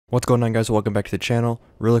What's going on, guys? Welcome back to the channel.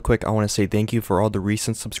 Really quick, I want to say thank you for all the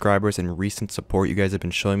recent subscribers and recent support you guys have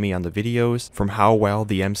been showing me on the videos. From how well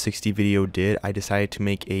the M60 video did, I decided to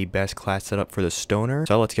make a best class setup for the Stoner.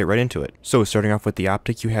 So let's get right into it. So starting off with the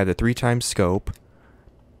optic, you have the 3x scope,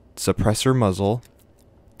 suppressor muzzle,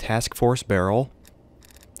 task force barrel,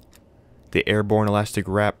 the airborne elastic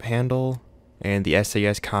wrap handle, and the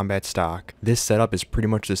SAS combat stock. This setup is pretty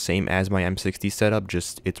much the same as my M60 setup,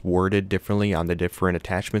 just it's worded differently on the different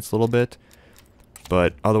attachments a little bit.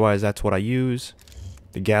 But otherwise, that's what I use.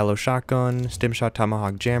 The Gallo shotgun, stim shot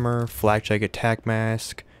tomahawk jammer, flak jacket tac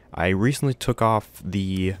mask. I recently took off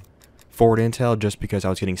the forward intel just because I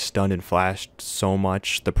was getting stunned and flashed so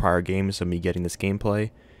much the prior games of me getting this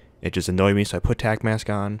gameplay. It just annoyed me, so I put tac mask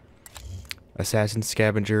on. Assassin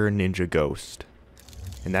scavenger, ninja ghost.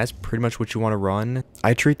 And that's pretty much what you want to run.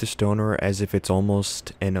 I treat the Stoner as if it's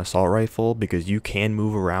almost an assault rifle because you can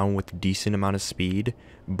move around with a decent amount of speed,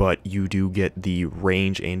 but you do get the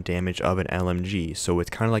range and damage of an LMG. So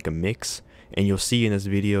it's kind of like a mix, and you'll see in this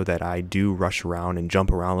video that I do rush around and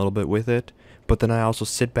jump around a little bit with it, but then I also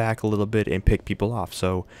sit back a little bit and pick people off.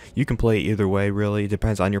 So you can play either way, really. It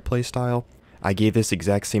depends on your play style. I gave this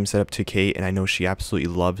exact same setup to Kate, and I know she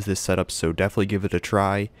absolutely loves this setup, so definitely give it a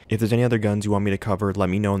try. If there's any other guns you want me to cover, let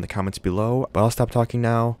me know in the comments below. But I'll stop talking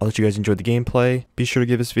now. I'll let you guys enjoy the gameplay. Be sure to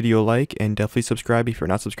give this video a like, and definitely subscribe if you're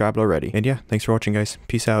not subscribed already. And yeah, thanks for watching, guys.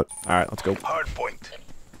 Peace out. Alright, let's go. Hardpoint.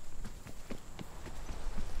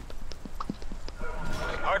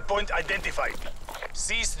 Hardpoint identified.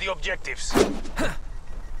 Seize the objectives.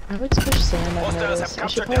 I would push sand on those. I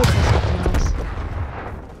should probably try something else.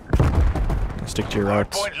 Stick to your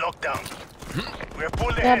routes.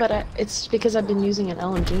 Yeah, but it's because I've been using an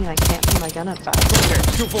LMG and I can't pull my gun up fast.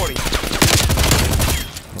 240.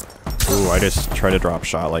 Ooh, I just tried to drop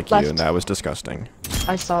shot like Left. you, and that was disgusting.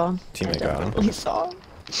 I saw. Teammate got him. I saw.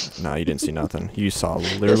 No, you didn't see nothing. You saw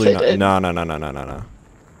literally Yes, I did. No.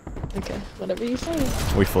 Okay, whatever you say.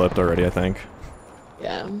 We flipped already, I think.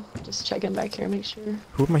 Yeah, just checking back here, make sure.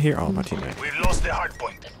 Who am I here? Oh, my teammate. We lost the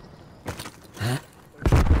hardpoint.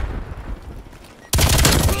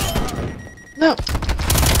 No.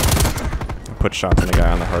 Put shots on the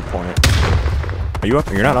guy on the hard point. Are you up?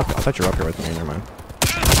 You're not up. I thought you were up here with me. Never mind.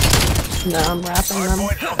 No, I'm wrapping them.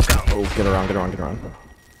 Hardpoint locked down. Oh, get around.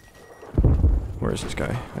 Where is this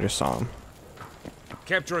guy? I just saw him.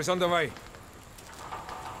 Capture is on the way.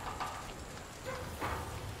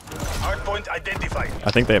 Hardpoint identified.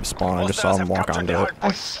 I think they have spawn. I just saw him walk onto it.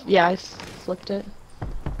 Yeah, I flipped it.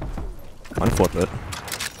 Unflip it.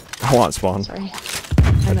 I want spawn. Sorry.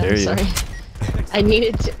 I know, dare you. sorry. I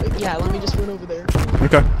needed to. Yeah, let me just run over there.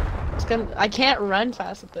 Okay. I can't run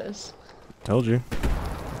fast with this. Told you.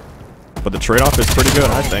 But the trade-off is pretty good,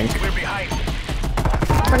 I think. We're behind. In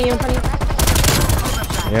front of you.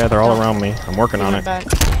 Yeah, they're all around me. I'm working on it. Back.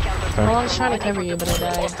 Okay. Well, I was trying to cover you, but I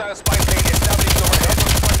died. Hostile spy plane established overhead.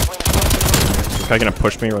 This guy gonna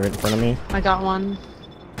push me right in front of me. I got one.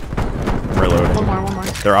 I'm reloading. One more.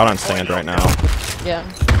 They're out on stand right now. Yeah.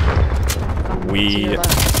 We To your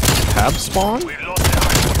left. have spawn? We lost the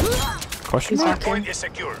hardpoint. Question He's mark? back here. Hardpoint is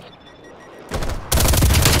secure.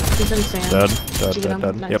 He's in sand. Dead. Did you get him?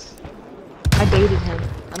 Yep. Nice. I baited him.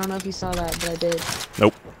 I don't know if you saw that, but I did.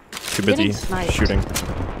 Nope. Too You're busy getting sniped. shooting.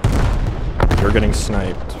 You're getting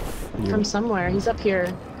sniped. From somewhere. He's up here.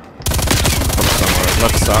 From somewhere.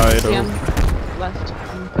 Left side. See him? Oh. Left.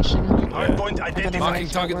 I'm pushing him. Hardpoint identified. Marking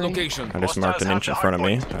Don't target worry. location. I just marked an inch in front of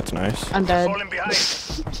me. That's nice. I'm dead. Falling behind.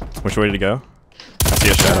 Which way did he go? I see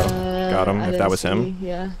a shadow. Got him. I If that didn't was him. see,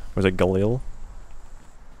 yeah. Was it Galil?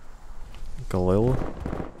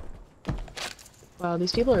 Wow,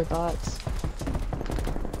 these people are bots.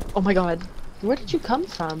 Oh my god. Where did you come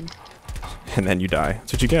from? And then you die.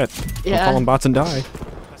 That's what you get. Yeah. Don't call them bots and die.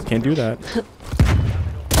 Can't do that.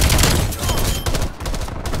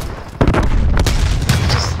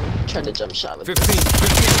 Just tried to jump shot with 15.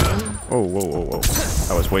 Whoa.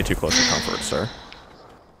 That was way too close to comfort, sir.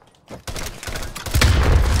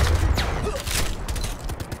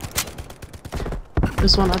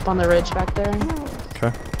 There's one up on the ridge back there.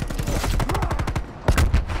 Okay.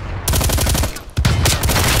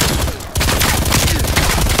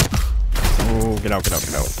 Oh, get out.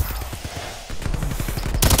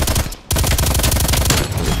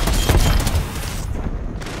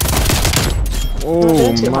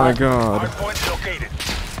 Oh my god. Hardpoint located.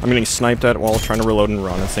 I'm getting sniped at while trying to reload and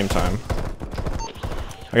run at the same time.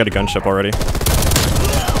 I got a gunship already.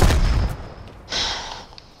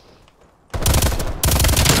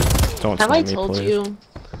 Don't Have I snipe me, told please. you?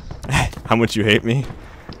 How much you hate me?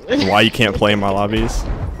 Why you can't play in my lobbies?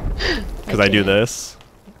 Because I do this.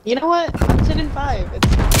 You know what? I'm 10 and 5. It's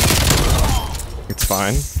It's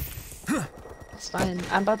fine. It's fine.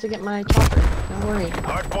 I'm about to get my chopper. Don't worry.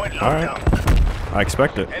 Hardpoint Alright. lockdown. I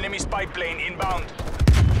expect it. Enemy spy plane inbound.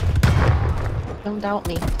 Don't doubt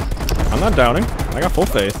me. I'm not doubting. I got full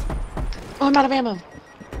faith. Oh, I'm out of ammo.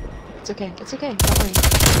 It's okay. It's okay. Don't worry.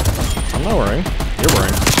 I'm not worrying. You're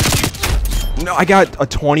worrying. No, I got a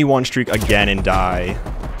 21 streak again and die.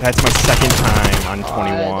 That's my second time on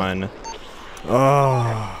 21.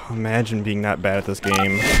 Oh, imagine being that bad at this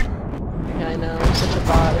game. Yeah, I know. I'm such a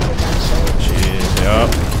bot. It's a bad shit. Jeez, yep.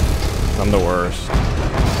 I'm the worst.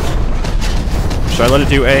 Should I let it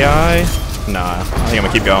do AI? Nah, I think I'm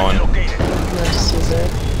gonna keep going. No, just use it.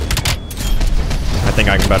 I think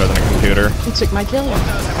I'm better than a computer. He took my kill.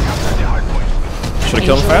 Should've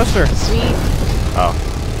killed him faster. Sweet. Oh,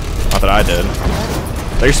 not that I did.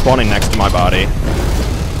 They're spawning next to my body.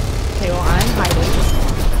 Okay, well, I'm hiding.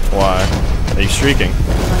 Why? Are you streaking?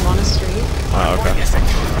 I'm on a street. Oh, okay.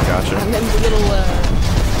 Gotcha. I'm in the little,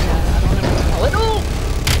 yeah, I don't know what to call it. Oh!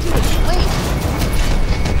 Dude, wait!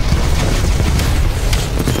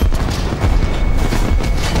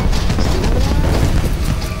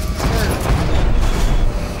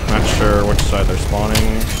 Not sure which side they're spawning.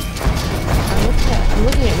 I'm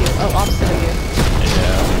looking at you. Oh, opposite of you.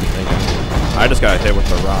 Yeah, I'm thinking. I just got hit with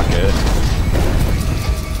the rocket.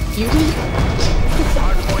 You did?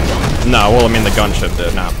 No, well, I mean the gunship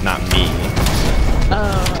did, not me.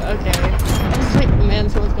 Oh, okay. I was like, man,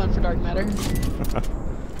 someone's going for dark matter.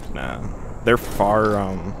 Nah. They're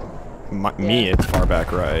far, me, it's far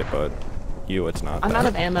back right, but you, it's not. I'm that. out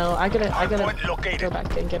of ammo. I gotta Hardpoint located. go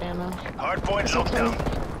back and get ammo. Hardpoint So kill me.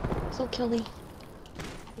 lockdown. So kill me.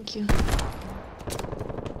 Thank you.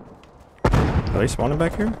 Are they spawning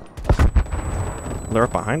back here? They're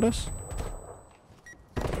up behind us?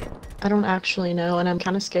 I don't actually know, and I'm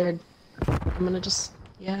kind of scared. I'm gonna just,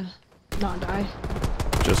 yeah, not die.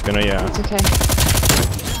 Just gonna, yeah. It's okay.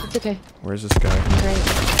 It's okay. Where's this guy? I'm great.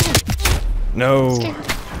 No! I'm scared.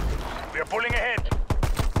 We are pulling ahead.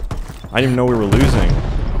 I didn't even know we were losing.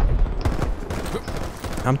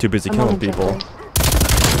 I'm too busy I'm killing on the people. objective.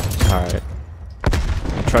 Alright.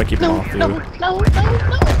 I'll try to keep them No, off you. no, no, no, no!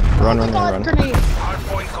 Run, Oh run, my God, run. grenade!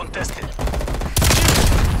 Hardpoint contested.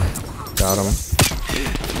 Got him.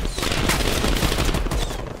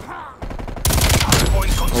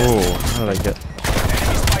 Hardpoint contested. Oh, how did I get?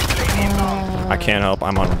 Enemy spy plane inbound. I can't help.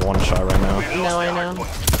 I'm on one shot right now. We lost No, I the know.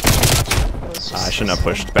 hardpoint. It was just I shouldn't have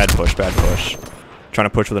pushed. Bad push, bad push. Trying to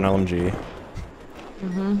push with an LMG.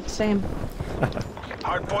 Same.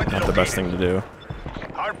 Hardpoint Not the best thing to do.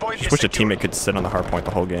 Hardpoint Just is wish a secure. teammate could sit on the hard point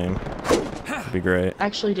the whole game. That'd be great.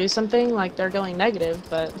 Actually do something, like they're going negative,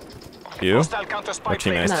 but... You? Hostile counter spy Or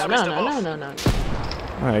teammates? plane No, established above. no.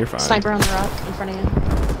 Alright, you're fine. Sniper on the rock in front of you.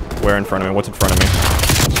 Where in front of me? What's in front of me?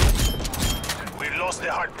 We lost the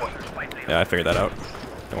hardpoint. Yeah, I figured that out.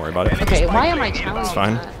 Don't worry about it. Okay, why am I challenging It's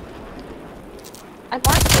fine. that? I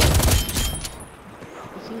marked it.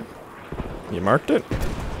 You marked it?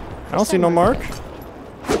 I don't see no mark.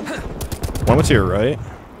 One was to your right.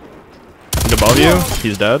 He's above you.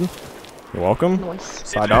 He's dead. You're welcome. Noise.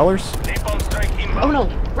 $5. Napalm strike inbound. Oh no!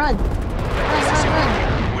 Run!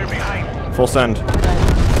 Run! We're behind. Full send. I'm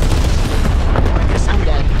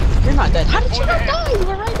dead. You're not dead. How did you not die? You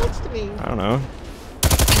were right next to me. I don't know.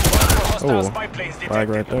 Hostile Oh, spy planes flag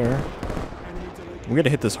detected. right there. We gotta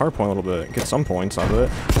hit this hard point a little bit. Get some points out of it.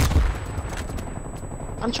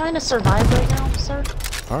 I'm trying to survive right now, sir.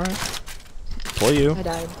 Alright. Play you. I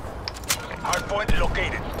died. Hardpoint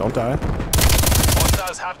located. Don't die.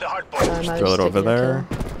 Hostiles have the hardpoint. I'm Just throw it over there.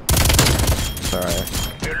 It's alright.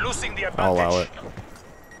 We're losing the advantage. I'll allow it.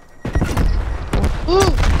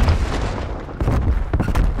 Ooh!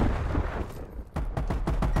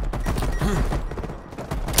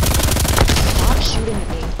 Stop shooting at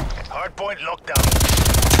me. Hardpoint lockdown.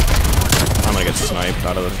 I'm gonna get sniped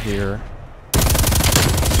out of here.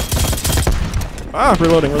 Ah!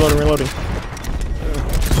 Reloading.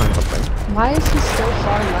 Find something. Why is he so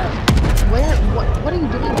far left? Where? What are you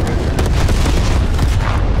doing there?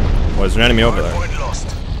 Oh, there's an enemy over there. Hardpoint lost.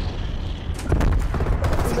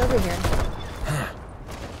 He's over here.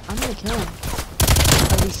 I'm gonna kill him.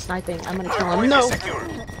 Oh, he's sniping. I'm gonna kill him. Hardpoint No! is secure.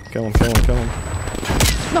 Kill him.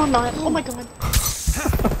 No, I'm not. Oh my god.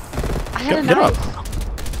 I had a Get up.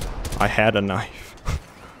 knife. I had a knife.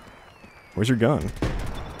 Where's your gun?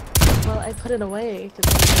 Well, I put it away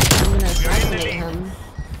because I'm gonna assassinate him.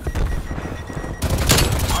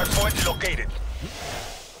 Hardpoint located.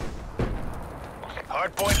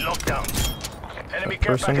 Hardpoint lockdown. Enemy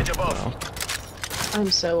care Person? package above. No.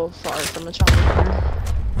 I'm so far from a chopper.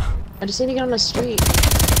 I just need to get on the street.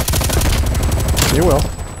 You will.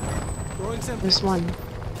 There's one.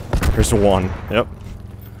 There's one. Yep.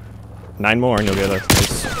 9 more and you'll get it.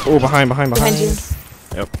 Oh, behind. Behind you.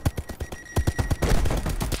 Yep.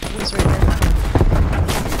 He's right there.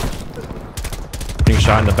 Being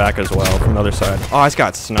shot in the back as well from the other side. Oh, I just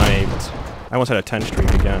got sniped. I almost had a 10 streak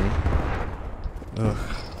again. Ugh.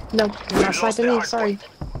 No, you're not sniping me. Sorry.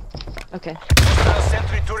 Okay. Hostile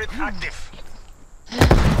sentry turret active.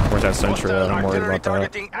 Where's that sentry at? I'm worried Artillery about that.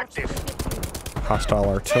 targeting active. Hostile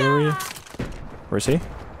artillery. Where's he?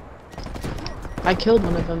 I killed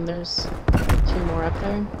one of them. There's 2 more up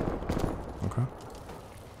there. Okay.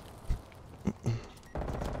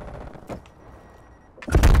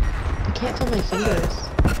 I can't feel my fingers.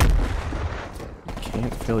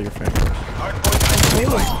 Can't feel your fingers. Hardpoint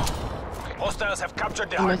identified. Hostiles have captured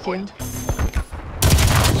the I'm with you. hardpoint.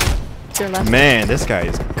 To your left. Man, this guy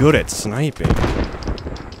is good at sniping.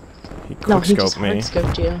 He No, he just quickscoped me. hard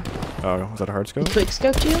scoped you. Oh, was that a hard He scope? quick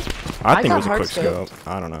scoped you? I think it got was a hard quick scope. scope.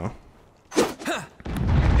 I don't know.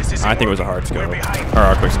 This is I think it was a hard We're scope. behind.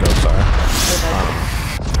 Or a quick scope, sorry.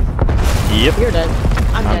 Yep. You're dead.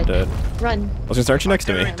 I'm I'm dead. dead. Run. I was gonna start you next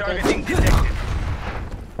to me. Artillery targeting detected.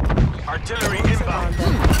 Artillery I'm inbound.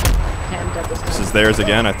 dead. Okay, I'm dead this time. This is theirs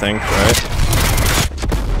again, I think, right?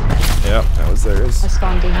 Yep, that was theirs. I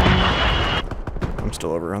spawned behind I'm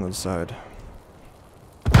still over on the side.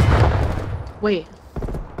 you. Wait.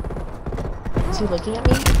 Is he looking at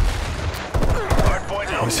me? Hardpoint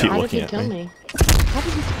How is locked he down. How did looking he at kill me? me? How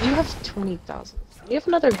did he? You have 20,000. You have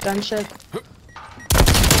another gunship.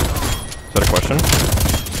 Is that a question?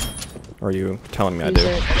 Or are you telling me I Use do? it.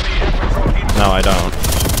 Enemy effort for inbound. No, I don't.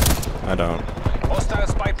 I don't. Hostile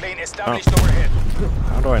spy plane established overhead.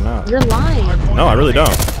 How do I not? You're lying. Hardpoint No, I really don't.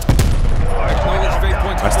 Acknowledge fake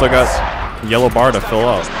point. I still got yellow bar to fill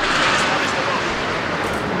up.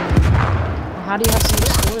 Well, how do you have so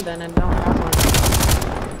much score then and don't have one?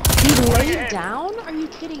 He laid down? Are you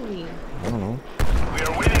kidding me? I don't know. We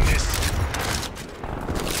are winning this.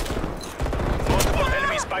 Multiple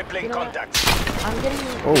enemy spy plane You know what? contact. I'm getting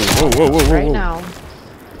Oh, whoa. right now,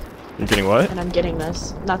 You're getting what? and I'm getting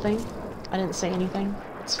this. Nothing. I didn't say anything.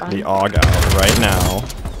 It's fine. The AUG out right now.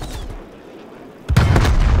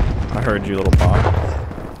 I heard you, little bot.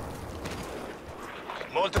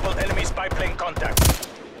 Multiple enemy spy plane contact.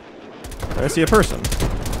 I see a person.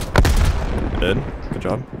 I did. Good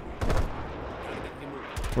job.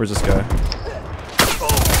 Where's this guy?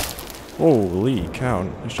 Holy cow.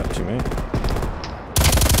 Nice shot, teammate.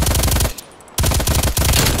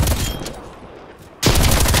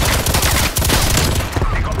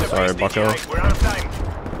 Pick up the Sorry, base bucko. DTI. We're out of time.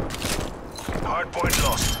 Hardpoint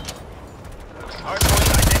lost. Hardpoint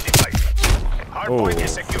identified. Hardpoint Oh.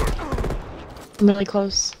 is secure. I'm really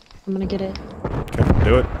close. I'm gonna get it. Okay,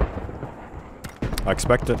 do it. I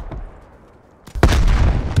expect it.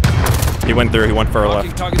 He went through, he went far Marking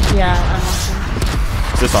left. target. Yeah, I'm watching.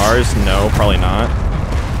 Is this ours? No, probably not.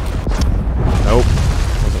 Nope.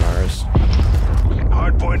 Wasn't ours.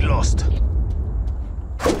 Hardpoint lost.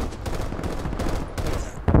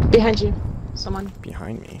 Behind you. Someone.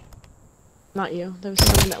 Behind me. Not you. There was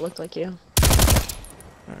someone that looked like you.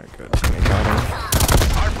 Alright, good. Teammate got him.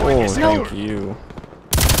 Hardpoint Oh, is thank secure. you.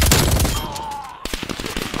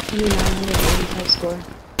 I mean, 985 score.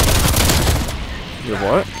 You have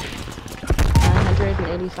what?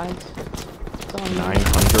 985. That's all I know.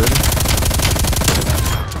 900?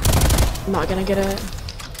 I'm not gonna get it.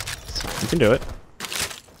 You can do it.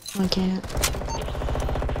 I can't.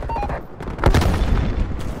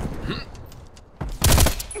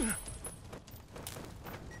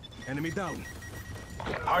 Enemy down.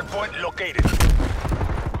 Hardpoint located.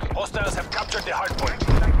 Hostiles have captured the hardpoint.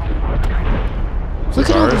 Is Look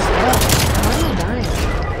this at all this ours? stuff. Why am I dying?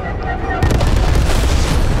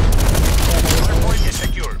 Hardpoint is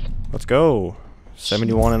secure. Let's go.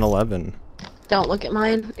 71 and 11. Don't look at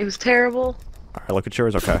mine. It was terrible. Alright, look at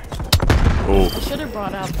yours. Okay. Oh, I should have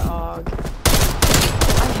brought out the AUG. I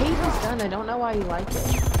hate his gun. I don't know why you like it.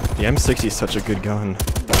 the M60 is such a good gun.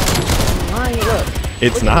 Why? Look.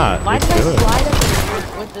 It's Look at not. me. Why It's did I good. slide up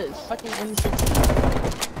with the fucking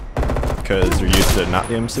M60? Because you're used to not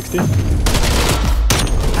the M60?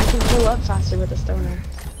 I can pull up faster with a stoner.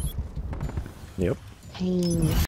 Yep. Pain.